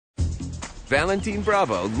Valentin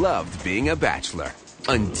Bravo loved being a bachelor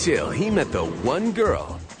until he met the one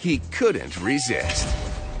girl he couldn't resist.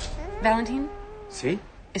 Valentin. ¿Sí?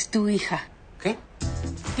 Es tu hija. ¿Qué?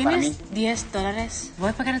 ¿Tienes $10? Voy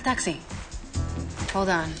a pagar el taxi. Hold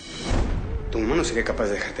on. Tu mamá no sería capaz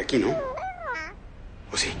de dejarte aquí, ¿no?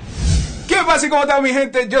 ¿O sí? ¿Qué pasa? ¿Cómo está mi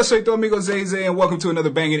gente? Yo soy tu amigo Zay Zay, and welcome to another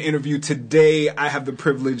banging interview. Today, I have the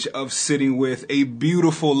privilege of sitting with a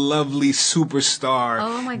beautiful, lovely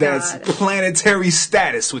superstar that's planetary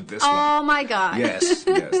status with this one. Oh my God. Yes.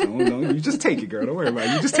 No, you just take it, girl. Don't worry about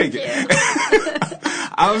it. You just take it.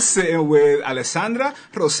 I'm sitting with Alessandra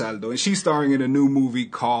Rosaldo, and she's starring in a new movie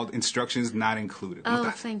called Instructions Not Included.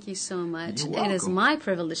 Oh, thank you so much. You're it is welcome. my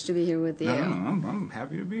privilege to be here with you. No, I'm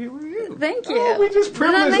happy to be here with you. Thank you. Oh, we just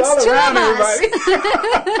privileged makes all two around of us.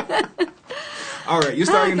 everybody. All right, you're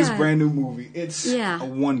starring in this brand new movie. It's a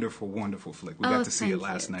wonderful, wonderful flick. We got to see it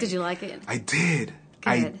last night. Did you like it? I did. Good.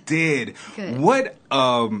 I did. Good. What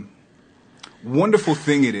wonderful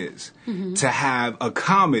thing it is to have a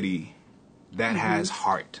comedy that has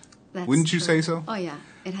heart. Wouldn't you say so? Oh, yeah.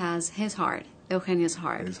 It has his heart, Eugenio's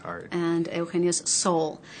heart. His heart. And Eugenio's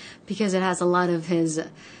soul, because it has a lot of his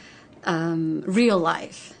real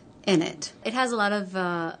life in it. It has a lot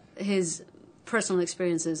of his personal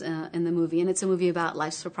experiences in the movie, and it's a movie about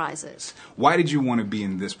life surprises. Why did you want to be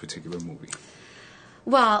in this particular movie?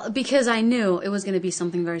 Well, because I knew it was going to be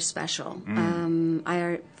something very special.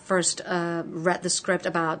 I first read the script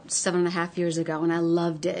about 7.5 years ago, and I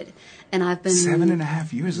loved it. And I've been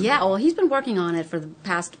 7.5 years ago. Yeah, well, he's been working on it for the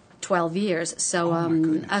past 12 years. So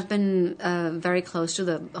I've been very close to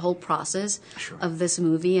the whole process of this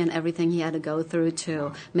movie and everything he had to go through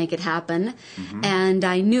to make it happen. And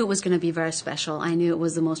I knew it was going to be very special. I knew it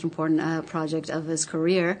was the most important project of his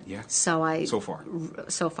career. Yeah. So far,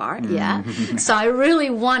 yeah. Mm-hmm. So I really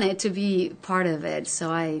wanted to be part of it.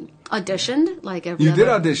 So I auditioned like every You did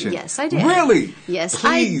audition? Yes, I did. Really? Yes,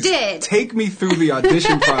 Please, I did. Take me through the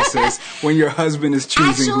audition process when your husband is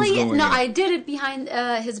choosing who's going in. I did it behind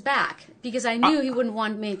his back because I knew he wouldn't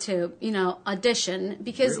want me to, audition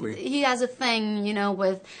because he has a thing,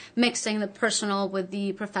 with mixing the personal with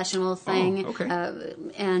the professional thing. Oh,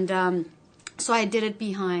 okay. So I did it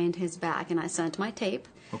behind his back, and I sent my tape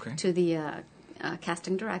to the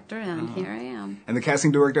casting director, and here I am. And the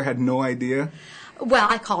casting director had no idea? Well,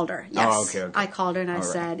 I called her, yes. Oh, okay. I called her and I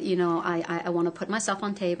said, I want to put myself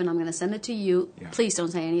on tape and I'm going to send it to you. Yeah. Please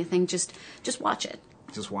don't say anything. Just watch it.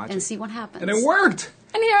 Just watch it. And see what happens. And it worked.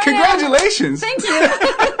 And here Congratulations. I am. Thank you.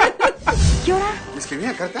 ¿Qué hora? ¿Me escribí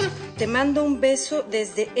una carta? Te mando un beso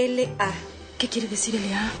desde LA. ¿Qué quiere decir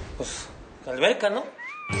LA? Pues, la alberca, ¿no?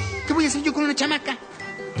 ¿Qué voy a hacer yo con una chamaca?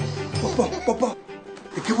 Popó.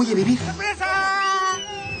 ¿De qué voy a vivir?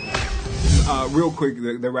 Real quick,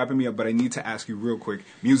 they're wrapping me up, but I need to ask you real quick.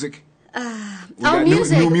 Music?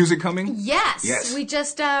 Music. New music coming? Yes. We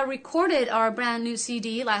just recorded our brand new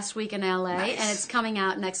CD last week in LA, and it's coming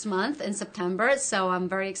out next month in September, so I'm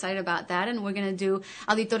very excited about that. And we're going to do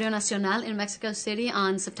Auditorio Nacional in Mexico City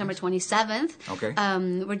on September 27th. Okay.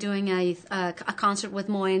 We're doing a concert with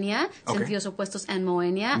Moenia, Sentidos Opuestos and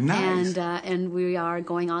Moenia, and we are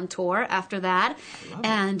going on tour after that.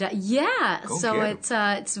 And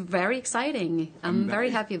it's very exciting. I'm very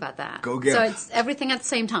happy about that. Go get it. So it's everything at the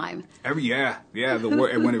same time. When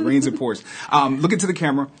it rains, it pours. Look into the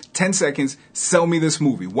camera. 10 seconds. Sell me this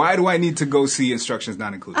movie. Why do I need to go see Instructions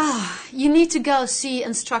Not Included? You need to go see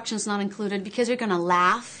Instructions Not Included because you're going to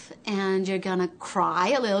laugh and you're going to cry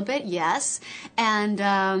a little bit, yes. And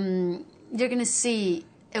you're going to see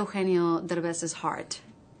Eugenio Derbez's heart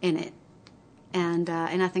in it. And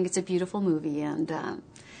I think it's a beautiful movie. And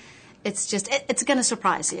it's going to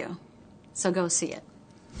surprise you. So go see it.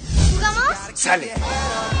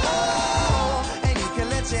 Sale.